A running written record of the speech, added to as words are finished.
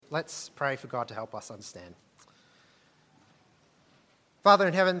Let's pray for God to help us understand. Father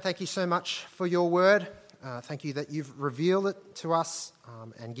in heaven, thank you so much for your word. Thank you that you've revealed it to us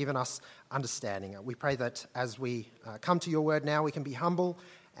and given us understanding. We pray that as we come to your word now, we can be humble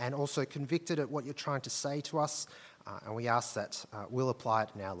and also convicted at what you're trying to say to us. And we ask that we'll apply it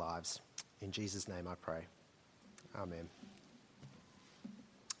in our lives. In Jesus' name I pray. Amen.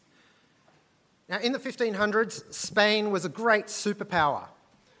 Now, in the 1500s, Spain was a great superpower,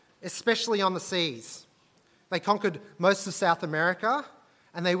 especially on the seas. They conquered most of South America,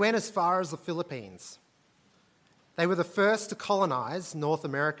 and they went as far as the Philippines. They were the first to colonize North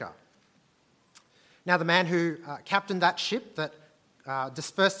America. Now, the man who captained that ship that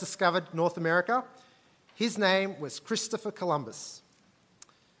first discovered North America, his name was Christopher Columbus.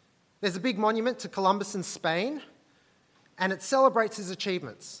 There's a big monument to Columbus in Spain, and it celebrates his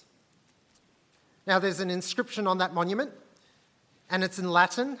achievements. Now, there's an inscription on that monument, and it's in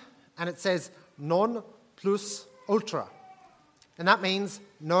Latin, and it says, non plus ultra. And that means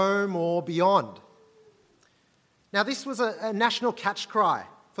no more beyond. Now, this was a national catch cry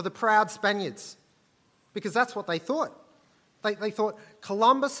for the proud Spaniards, because that's what they thought. They thought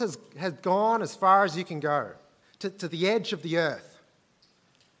Columbus has gone as far as you can go, to the edge of the earth.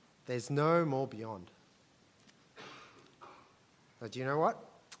 There's no more beyond. But do you know what?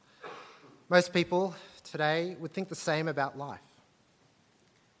 Most people today would think the same about life.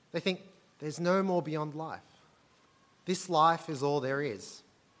 They think there's no more beyond life. This life is all there is.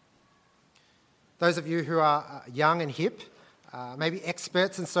 Those of you who are young and hip, maybe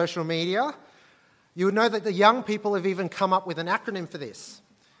experts in social media, you would know that the young people have even come up with an acronym for this,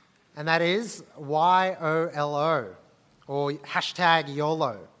 and that is YOLO, or hashtag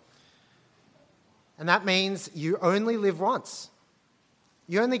YOLO. And that means you only live once.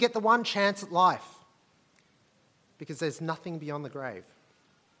 You only get the one chance at life, because there's nothing beyond the grave.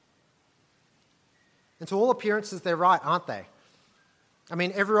 And to all appearances, they're right, aren't they? I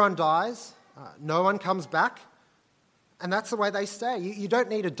mean, everyone dies, no one comes back, and that's the way they stay. You don't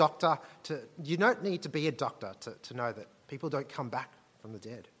need a doctor you don't need to be a doctor to know that people don't come back from the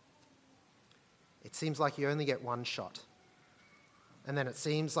dead. It seems like you only get one shot, and then it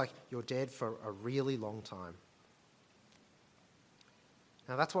seems like you're dead for a really long time.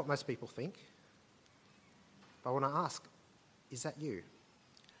 Now, that's what most people think. But I want to ask, is that you?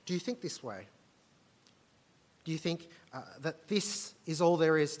 Do you think this way? Do you think that this is all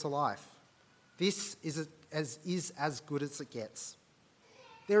there is to life? This is as good as it gets?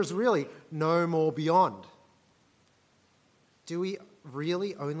 There is really no more beyond. Do we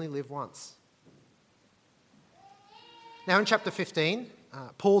really only live once? Now, in chapter 15,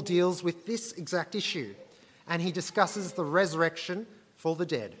 Paul deals with this exact issue, and he discusses the resurrection for the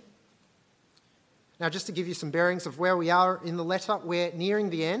dead. Now, just to give you some bearings of where we are in the letter, we're nearing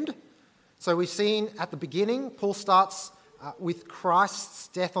the end. So we've seen at the beginning, Paul starts with Christ's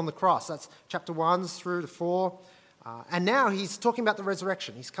death on the cross. That's chapter 1 through to 4. And now he's talking about the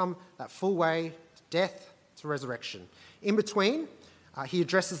resurrection. He's come that full way, to death to resurrection. In between, he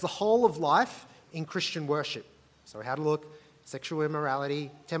addresses the whole of life in Christian worship. So how to look, sexual immorality,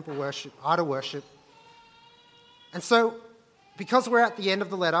 temple worship, idol worship. And so, because we're at the end of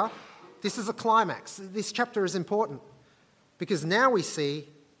the letter, this is a climax. This chapter is important because now we see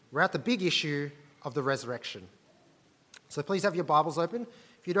we're at the big issue of the resurrection. So please have your Bibles open.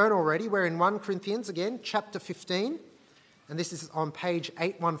 If you don't already, we're in 1 Corinthians again, chapter 15. And this is on page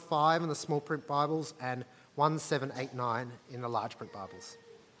 815 in the small print Bibles and 1789 in the large print Bibles.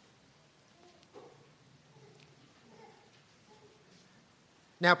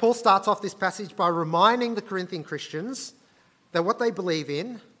 Now, Paul starts off this passage by reminding the Corinthian Christians that what they believe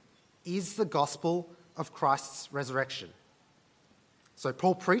in is the gospel of Christ's resurrection. So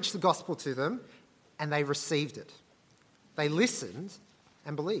Paul preached the gospel to them, and they received it. They listened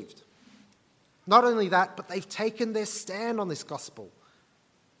and believed. Not only that, but they've taken their stand on this gospel.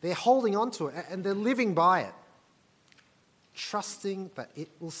 They're holding on to it, and they're living by it, trusting that it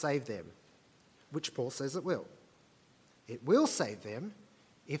will save them, which Paul says it will. It will save them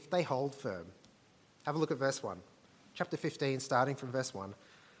if they hold firm. Have a look at verse 1. Chapter 15, starting from verse 1.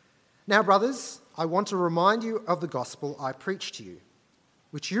 Now, brothers, I want to remind you of the gospel I preached to you,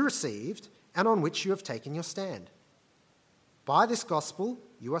 which you received and on which you have taken your stand. By this gospel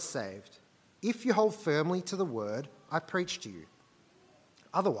you are saved, if you hold firmly to the word I preached to you.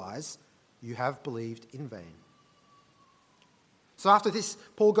 Otherwise, you have believed in vain. So after this,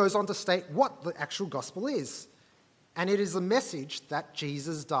 Paul goes on to state what the actual gospel is. And it is a message that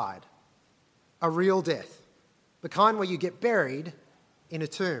Jesus died. A real death. The kind where you get buried in a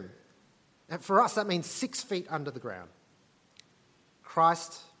tomb. And for us, that means 6 feet under the ground.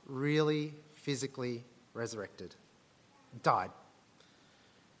 Christ really physically resurrected, died.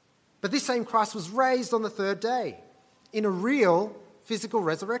 But this same Christ was raised on the third day in a real physical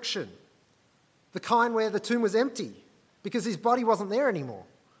resurrection, the kind where the tomb was empty because his body wasn't there anymore,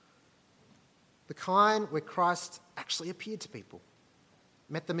 the kind where Christ actually appeared to people,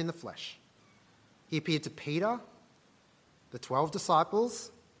 met them in the flesh. He appeared to Peter, the 12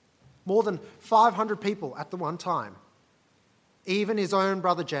 disciples, more than 500 people at the one time, even his own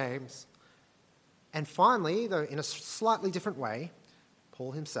brother James, and finally, though in a slightly different way,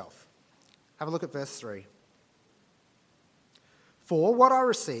 Paul himself. Have a look at verse 3. For what I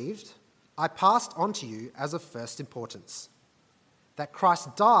received, I passed on to you as of first importance, that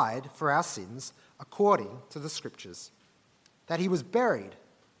Christ died for our sins according to the Scriptures, that he was buried,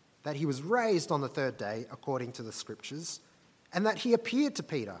 that he was raised on the third day according to the Scriptures, and that he appeared to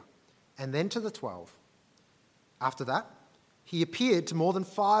Peter and then to the 12. After that, he appeared to more than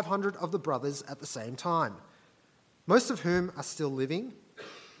 500 of the brothers at the same time, most of whom are still living,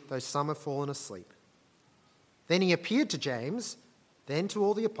 though some have fallen asleep. Then he appeared to James, then to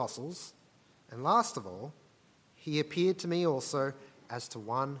all the apostles, and last of all, he appeared to me also as to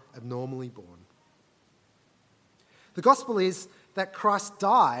one abnormally born. The gospel is that Christ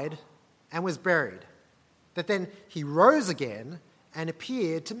died and was buried, that then he rose again and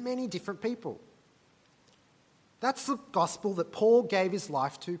appeared to many different people. That's the gospel that Paul gave his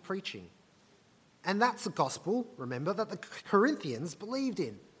life to preaching. And that's the gospel, remember, that the Corinthians believed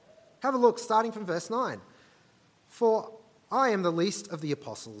in. Have a look, starting from verse 9. For I am the least of the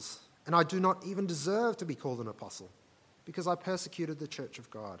apostles, and I do not even deserve to be called an apostle, because I persecuted the church of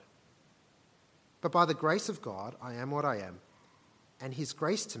God. But by the grace of God, I am what I am, and his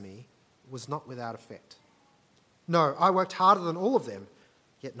grace to me was not without effect. No, I worked harder than all of them,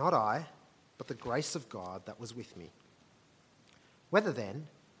 yet not I, but the grace of God that was with me. Whether then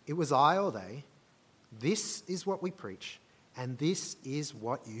it was I or they, this is what we preach, and this is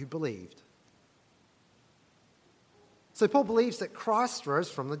what you believed. So Paul believes that Christ rose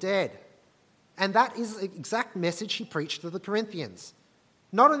from the dead, and that is the exact message he preached to the Corinthians.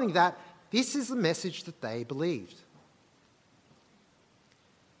 Not only that, this is the message that they believed.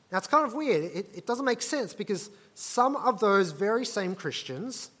 Now, it's kind of weird. It doesn't make sense because some of those very same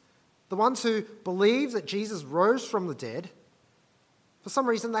Christians, the ones who believe that Jesus rose from the dead, for some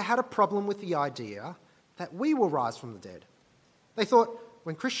reason they had a problem with the idea that we will rise from the dead. They thought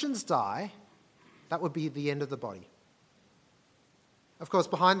when Christians die, that would be the end of the body. Of course,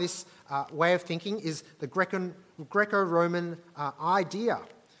 behind this way of thinking is the Greco-Roman idea.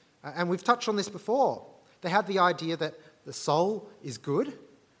 And we've touched on this before. They had the idea that the soul is good,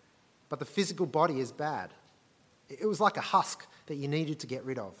 but the physical body is bad. It was like a husk that you needed to get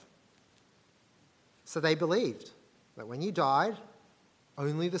rid of. So they believed that when you died,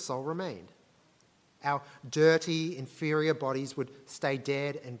 only the soul remained. Our dirty, inferior bodies would stay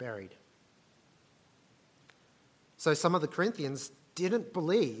dead and buried. So some of the Corinthians didn't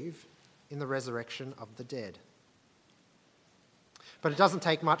believe in the resurrection of the dead. But it doesn't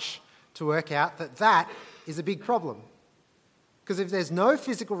take much to work out that that is a big problem. Because if there's no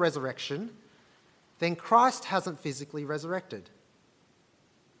physical resurrection, then Christ hasn't physically resurrected.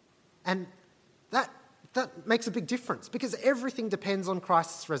 And that makes a big difference because everything depends on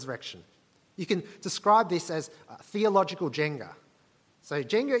Christ's resurrection. You can describe this as theological Jenga. So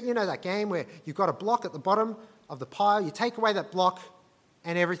Jenga, you know that game where you've got a block at the bottom of the pile, you take away that block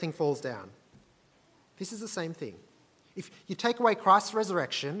and everything falls down. This is the same thing. If you take away Christ's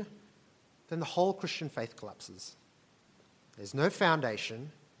resurrection, then the whole Christian faith collapses. There's no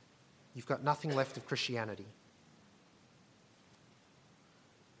foundation. You've got nothing left of Christianity.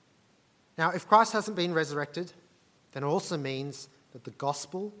 Now, if Christ hasn't been resurrected, then it also means that the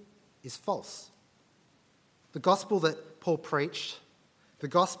gospel is false. The gospel that Paul preached, the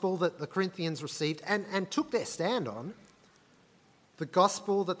gospel that the Corinthians received and took their stand on, the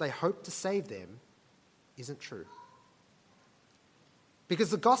gospel that they hoped to save them isn't true. Because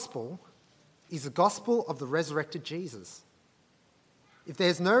the gospel is the gospel of the resurrected Jesus. If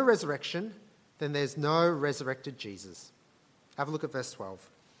there's no resurrection, then there's no resurrected Jesus. Have a look at verse 12.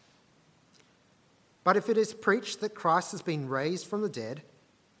 But if it is preached that Christ has been raised from the dead,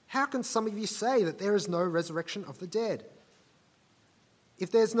 how can some of you say that there is no resurrection of the dead? If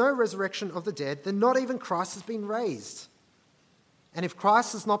there's no resurrection of the dead, then not even Christ has been raised. And if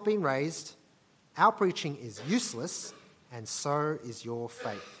Christ has not been raised, our preaching is useless, and so is your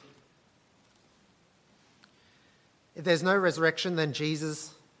faith. If there's no resurrection, then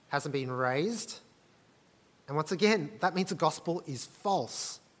Jesus hasn't been raised. And once again, that means the gospel is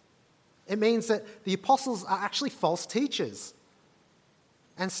false. It means that the apostles are actually false teachers.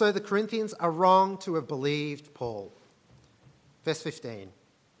 and so the Corinthians are wrong to have believed Paul. Verse 15.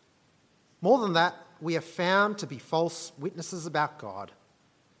 More than that, we are found to be false witnesses about God,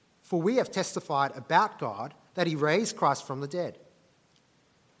 for we have testified about God that he raised Christ from the dead.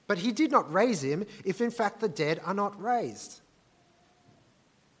 But he did not raise him if in fact the dead are not raised.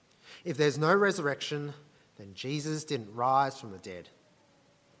 If there's no resurrection, then Jesus didn't rise from the dead.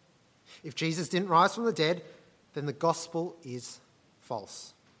 If Jesus didn't rise from the dead, then the gospel is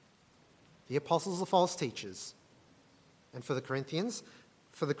false. The apostles are false teachers. And for the Corinthians,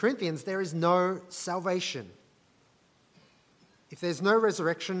 there is no salvation. If there's no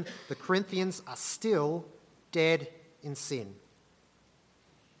resurrection, the Corinthians are still dead in sin.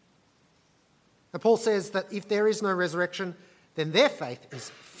 And Paul says that if there is no resurrection, then their faith is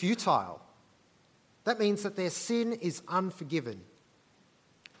futile. That means that their sin is unforgiven.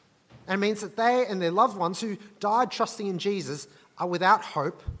 And it means that they and their loved ones who died trusting in Jesus are without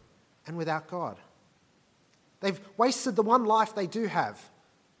hope and without God. They've wasted the one life they do have,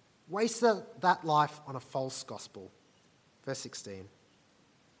 wasted that life on a false gospel. Verse 16.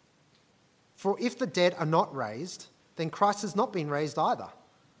 For if the dead are not raised, then Christ has not been raised either.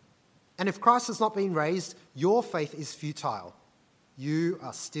 And if Christ has not been raised, your faith is futile. You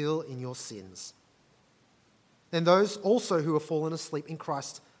are still in your sins. Then those also who have fallen asleep in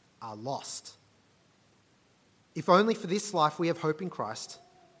Christ are lost. If only for this life we have hope in Christ,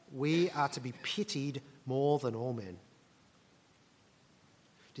 we are to be pitied more than all men.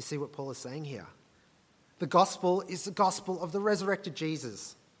 Do you see what Paul is saying here? The gospel is the gospel of the resurrected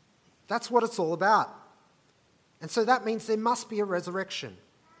Jesus. That's what it's all about. And so that means there must be a resurrection.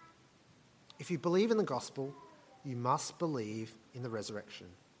 If you believe in the gospel, you must believe in the resurrection.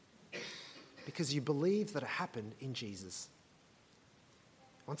 Because you believe that it happened in Jesus.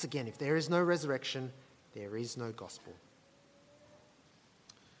 Once again, if there is no resurrection, there is no gospel.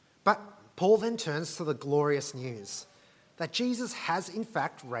 But Paul then turns to the glorious news that Jesus has in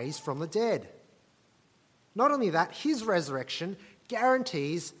fact raised from the dead. Not only that, his resurrection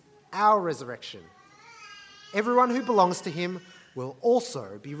guarantees our resurrection. Everyone who belongs to him will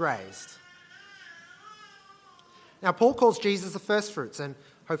also be raised. Now, Paul calls Jesus the first fruits, and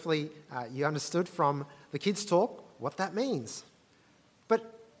hopefully you understood from the kids' talk what that means.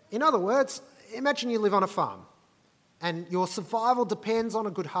 But in other words, imagine you live on a farm and your survival depends on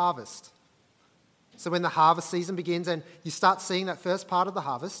a good harvest. So when the harvest season begins and you start seeing that first part of the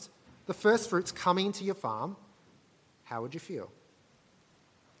harvest, the first fruits coming into your farm, how would you feel?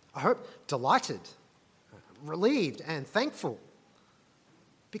 I hope delighted, relieved and thankful,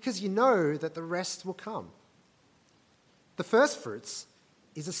 because you know that the rest will come. The first fruits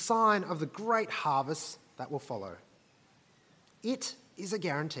is a sign of the great harvest that will follow. It is a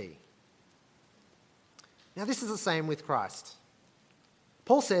guarantee. Now, this is the same with Christ.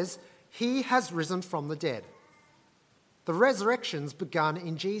 Paul says he has risen from the dead. The resurrection's begun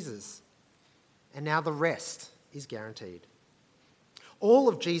in Jesus, and now the rest is guaranteed. All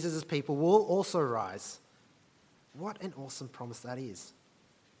of Jesus' people will also rise. What an awesome promise that is.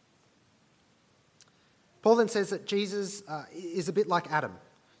 Paul then says that Jesus is a bit like Adam.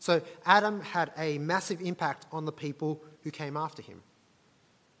 So Adam had a massive impact on the people who came after him,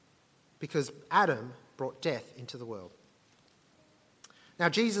 because Adam brought death into the world. Now,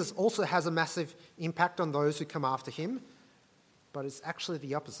 Jesus also has a massive impact on those who come after him, but it's actually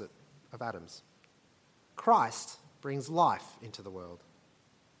the opposite of Adam's. Christ brings life into the world.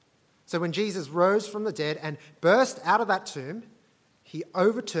 So when Jesus rose from the dead and burst out of that tomb, he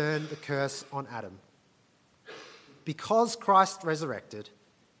overturned the curse on Adam. Because Christ resurrected,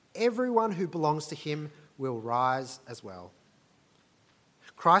 everyone who belongs to him will rise as well.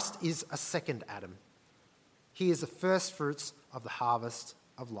 Christ is a second Adam. He is the first fruits of the harvest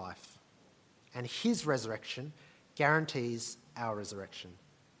of life, and his resurrection guarantees our resurrection.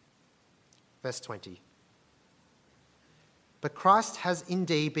 Verse 20. But Christ has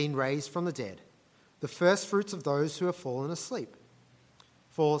indeed been raised from the dead, the first fruits of those who have fallen asleep.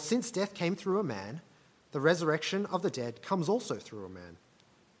 For since death came through a man, the resurrection of the dead comes also through a man.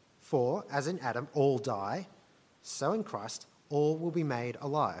 For as in Adam all die, so in Christ all will be made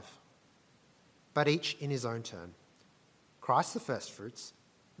alive, but each in his own turn. Christ the first fruits,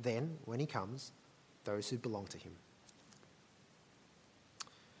 then, when he comes, those who belong to him.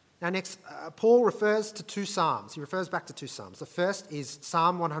 Now next, Paul refers to two psalms. He refers back to two psalms. The first is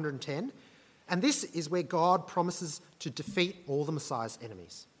Psalm 110, and this is where God promises to defeat all the Messiah's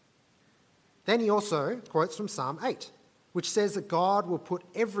enemies. Then he also quotes from Psalm 8, which says that God will put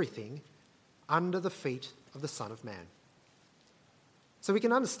everything under the feet of the Son of Man. So we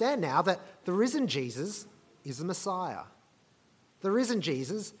can understand now that the risen Jesus is the Messiah. The risen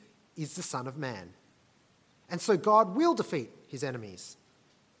Jesus is the Son of Man. And so God will defeat his enemies.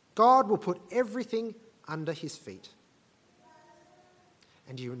 God will put everything under his feet.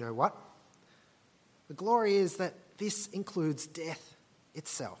 And you know what? The glory is that this includes death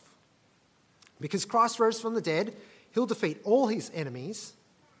itself. Because Christ rose from the dead, he'll defeat all his enemies,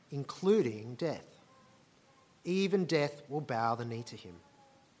 including death. Even death will bow the knee to him.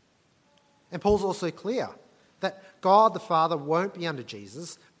 And Paul's also clear that God the Father won't be under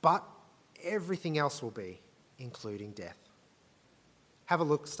Jesus, but everything else will be, including death. Have a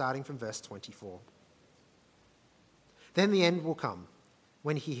look starting from verse 24. Then the end will come,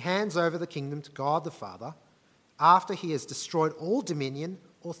 when he hands over the kingdom to God the Father, after he has destroyed all dominion,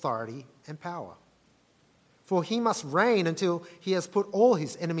 authority, and power. For he must reign until he has put all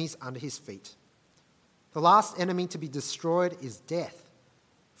his enemies under his feet. The last enemy to be destroyed is death,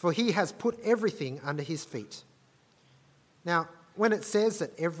 for he has put everything under his feet. Now, when it says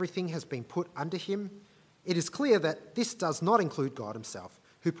that everything has been put under him, it is clear that this does not include God himself,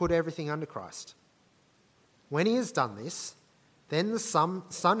 who put everything under Christ. When he has done this, then the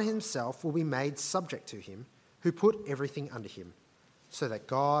Son himself will be made subject to him, who put everything under him, so that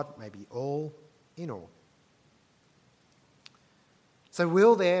God may be all in all. So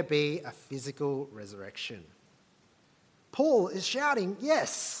will there be a physical resurrection? Paul is shouting,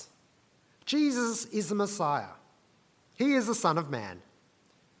 yes, Jesus is the Messiah. He is the Son of Man.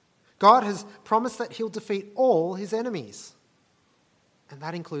 God has promised that he'll defeat all his enemies, and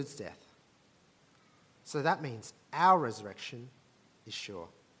that includes death. So that means our resurrection is sure.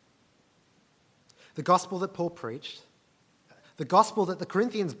 The gospel that Paul preached, the gospel that the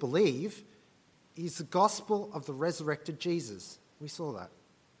Corinthians believe, is the gospel of the resurrected Jesus. We saw that.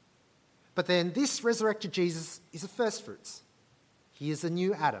 But then this resurrected Jesus is the first fruits. He is the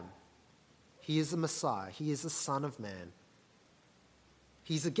new Adam. He is the Messiah. He is the Son of Man.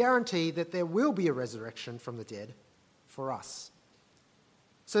 He's a guarantee that there will be a resurrection from the dead for us.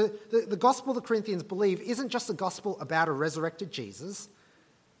 So the gospel the Corinthians believe isn't just a gospel about a resurrected Jesus,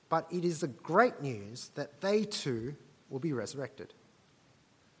 but it is the great news that they too will be resurrected.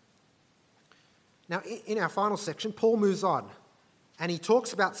 Now, in our final section, Paul moves on, and he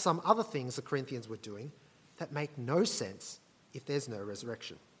talks about some other things the Corinthians were doing that make no sense if there's no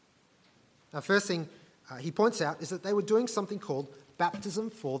resurrection. Now, first thing he points out is that they were doing something called baptism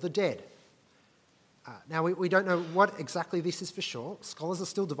for the dead. Now, we don't know what exactly this is for sure. Scholars are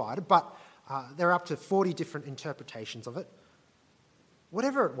still divided, but there are up to 40 different interpretations of it.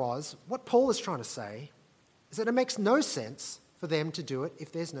 Whatever it was, what Paul is trying to say is that it makes no sense for them to do it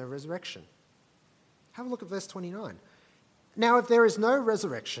if there's no resurrection. Have a look at verse 29. Now, if there is no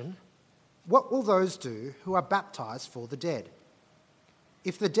resurrection, what will those do who are baptized for the dead?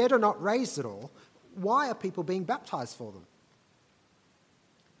 If the dead are not raised at all, why are people being baptized for them?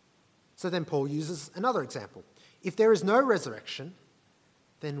 So then Paul uses another example. If there is no resurrection,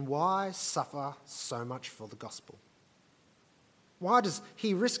 then why suffer so much for the gospel? Why does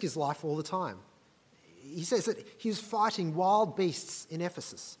he risk his life all the time? He says that he was fighting wild beasts in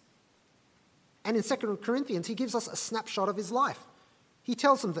Ephesus. And in 2 Corinthians, he gives us a snapshot of his life. He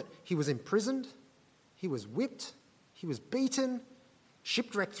tells them that he was imprisoned, he was whipped, he was beaten,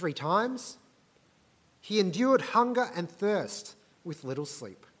 shipwrecked 3 times. He endured hunger and thirst with little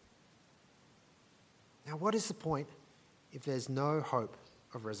sleep. Now, what is the point if there's no hope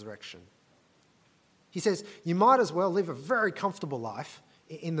of resurrection? He says, you might as well live a very comfortable life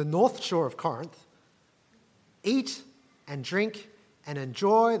in the north shore of Corinth, eat and drink and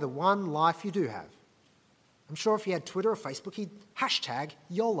enjoy the one life you do have. I'm sure if he had Twitter or Facebook, he'd hashtag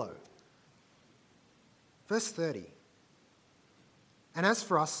YOLO. Verse 30. And as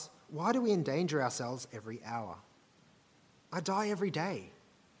for us, why do we endanger ourselves every hour? I die every day.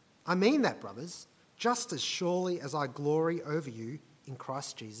 I mean that, brothers, just as surely as I glory over you in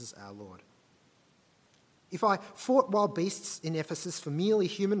Christ Jesus our Lord. If I fought wild beasts in Ephesus for merely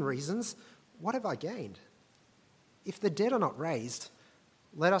human reasons, what have I gained? If the dead are not raised,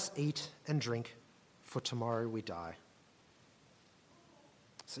 let us eat and drink, for tomorrow we die.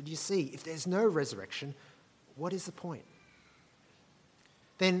 So do you see, if there's no resurrection, what is the point?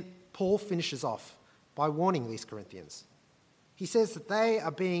 Then Paul finishes off by warning these Corinthians. He says that they are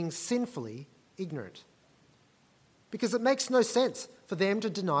being sinfully ignorant, because it makes no sense for them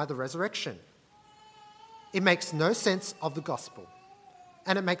to deny the resurrection. It makes no sense of the gospel,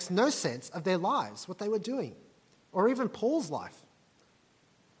 and it makes no sense of their lives, what they were doing, or even Paul's life.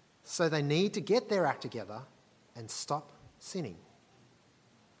 So they need to get their act together and stop sinning.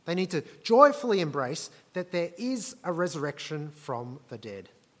 They need to joyfully embrace that there is a resurrection from the dead.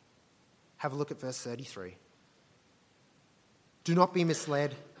 Have a look at verse 33. Do not be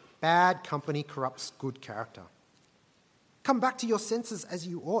misled. Bad company corrupts good character. Come back to your senses as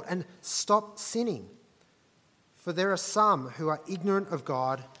you ought and stop sinning. For there are some who are ignorant of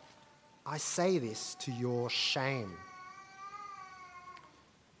God. I say this to your shame.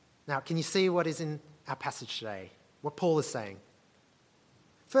 Now, can you see what is in our passage today? What Paul is saying?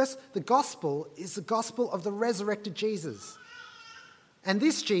 First, the gospel is the gospel of the resurrected Jesus. And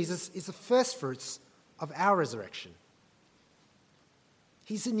this Jesus is the first fruits of our resurrection.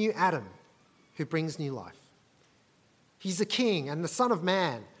 He's the new Adam who brings new life. He's the King and the Son of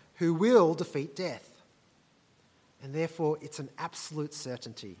Man who will defeat death. And therefore, it's an absolute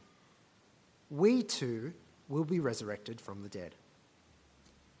certainty. We too will be resurrected from the dead.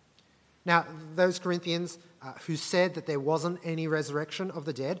 Now, those Corinthians who said that there wasn't any resurrection of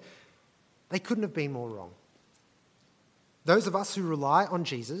the dead, they couldn't have been more wrong. Those of us who rely on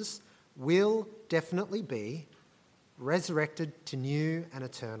Jesus will definitely be resurrected to new and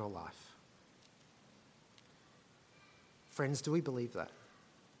eternal life. Friends, do we believe that?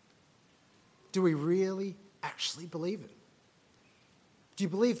 Do we really actually believe it? Do you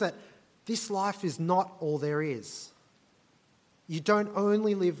believe that this life is not all there is? You don't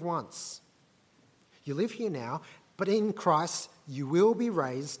only live once. You live here now, but in Christ you will be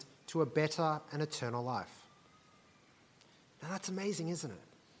raised to a better and eternal life. Now that's amazing, isn't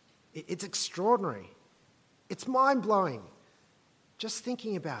it? It's extraordinary. It's mind-blowing, just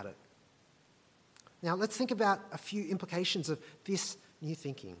thinking about it. Now let's think about a few implications of this new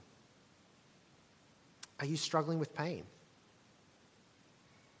thinking. Are you struggling with pain?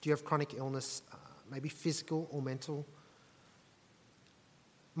 Do you have chronic illness, maybe physical or mental?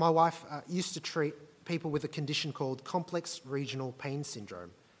 My wife used to treat people with a condition called complex regional pain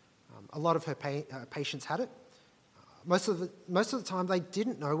syndrome. A lot of her patients had it. Most of the time, they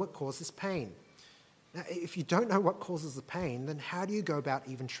didn't know what caused this pain. Now, if you don't know what causes the pain, then how do you go about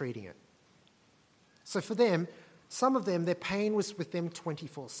even treating it? So for them, some of them, their pain was with them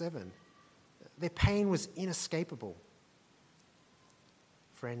 24/7. Their pain was inescapable.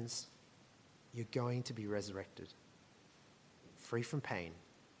 Friends, you're going to be resurrected, free from pain,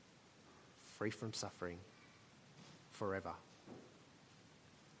 free from suffering, forever.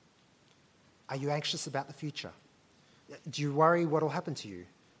 Are you anxious about the future? Do you worry what will happen to you?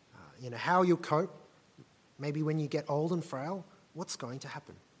 How you'll cope? Maybe when you get old and frail, what's going to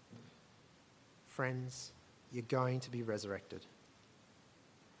happen? Friends, you're going to be resurrected.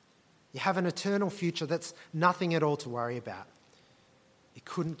 You have an eternal future that's nothing at all to worry about. It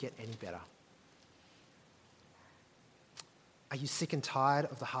couldn't get any better. Are you sick and tired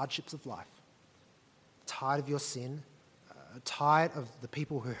of the hardships of life? Tired of your sin? Tired of the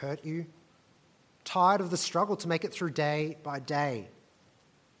people who hurt you? Tired of the struggle to make it through day by day?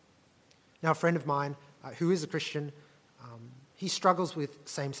 Now, a friend of mine who is a Christian, he struggles with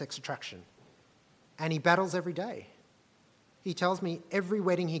same-sex attraction, and he battles every day. He tells me every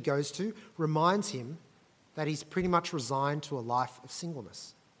wedding he goes to reminds him that he's pretty much resigned to a life of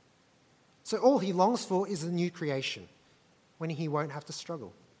singleness. So all he longs for is a new creation when he won't have to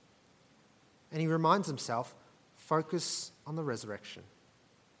struggle. And he reminds himself, focus on the resurrection.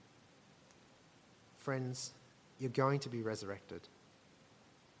 Friends, you're going to be resurrected.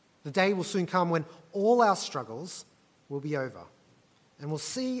 The day will soon come when all our struggles will be over and we'll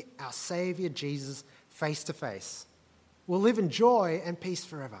see our Saviour Jesus face to face. We'll live in joy and peace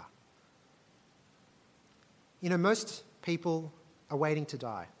forever. Most people are waiting to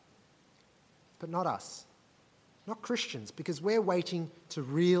die, but not us, not Christians, because we're waiting to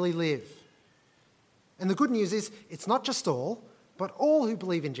really live. And the good news is, it's not just all, but all who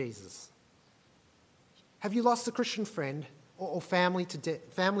believe in Jesus. Have you lost a Christian friend or family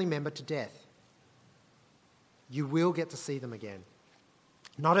member to death? You will get to see them again.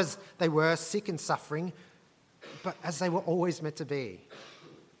 Not as they were sick and suffering, but as they were always meant to be,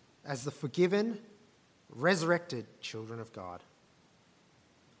 as the forgiven, resurrected children of God.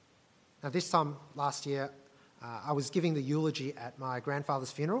 Now, this time last year, I was giving the eulogy at my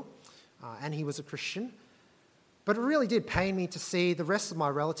grandfather's funeral, and he was a Christian. But it really did pain me to see the rest of my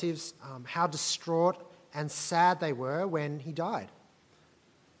relatives, how distraught and sad they were when he died.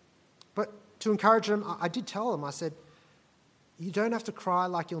 But to encourage them, I did tell them, I said, you don't have to cry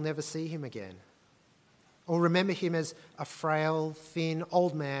like you'll never see him again, or remember him as a frail, thin,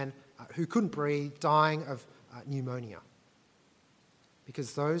 old man who couldn't breathe, dying of pneumonia.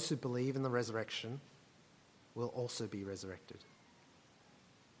 Because those who believe in the resurrection will also be resurrected.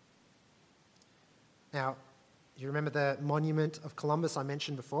 Now, you remember the monument of Columbus I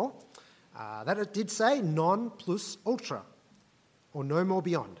mentioned before? That it did say non plus ultra, or no more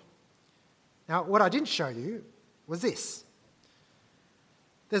beyond. Now, what I didn't show you was this.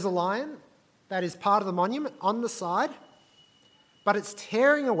 There's a lion that is part of the monument on the side, but it's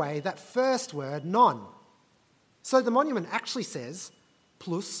tearing away that first word, non. So the monument actually says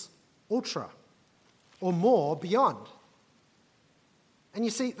plus ultra, or more beyond. And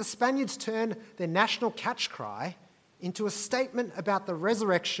you see, the Spaniards turned their national catch cry into a statement about the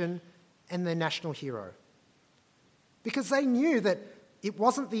resurrection and their national hero. Because they knew that it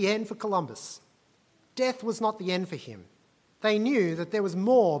wasn't the end for Columbus. Death was not the end for him. They knew that there was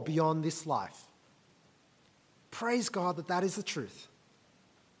more beyond this life. Praise God that that is the truth.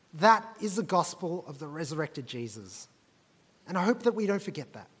 That is the gospel of the resurrected Jesus. And I hope that we don't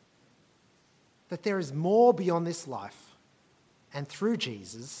forget that. That there is more beyond this life, and through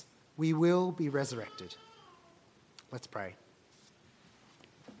Jesus, we will be resurrected. Let's pray.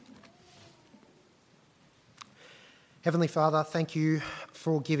 Heavenly Father, thank you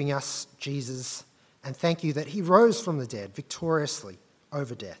for giving us Jesus, and thank you that he rose from the dead victoriously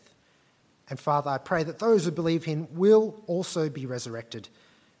over death. And Father, I pray that those who believe him will also be resurrected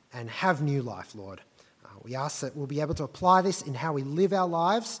and have new life, Lord. We ask that we'll be able to apply this in how we live our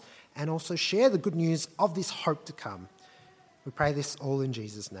lives and also share the good news of this hope to come. We pray this all in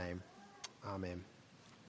Jesus' name. Amen.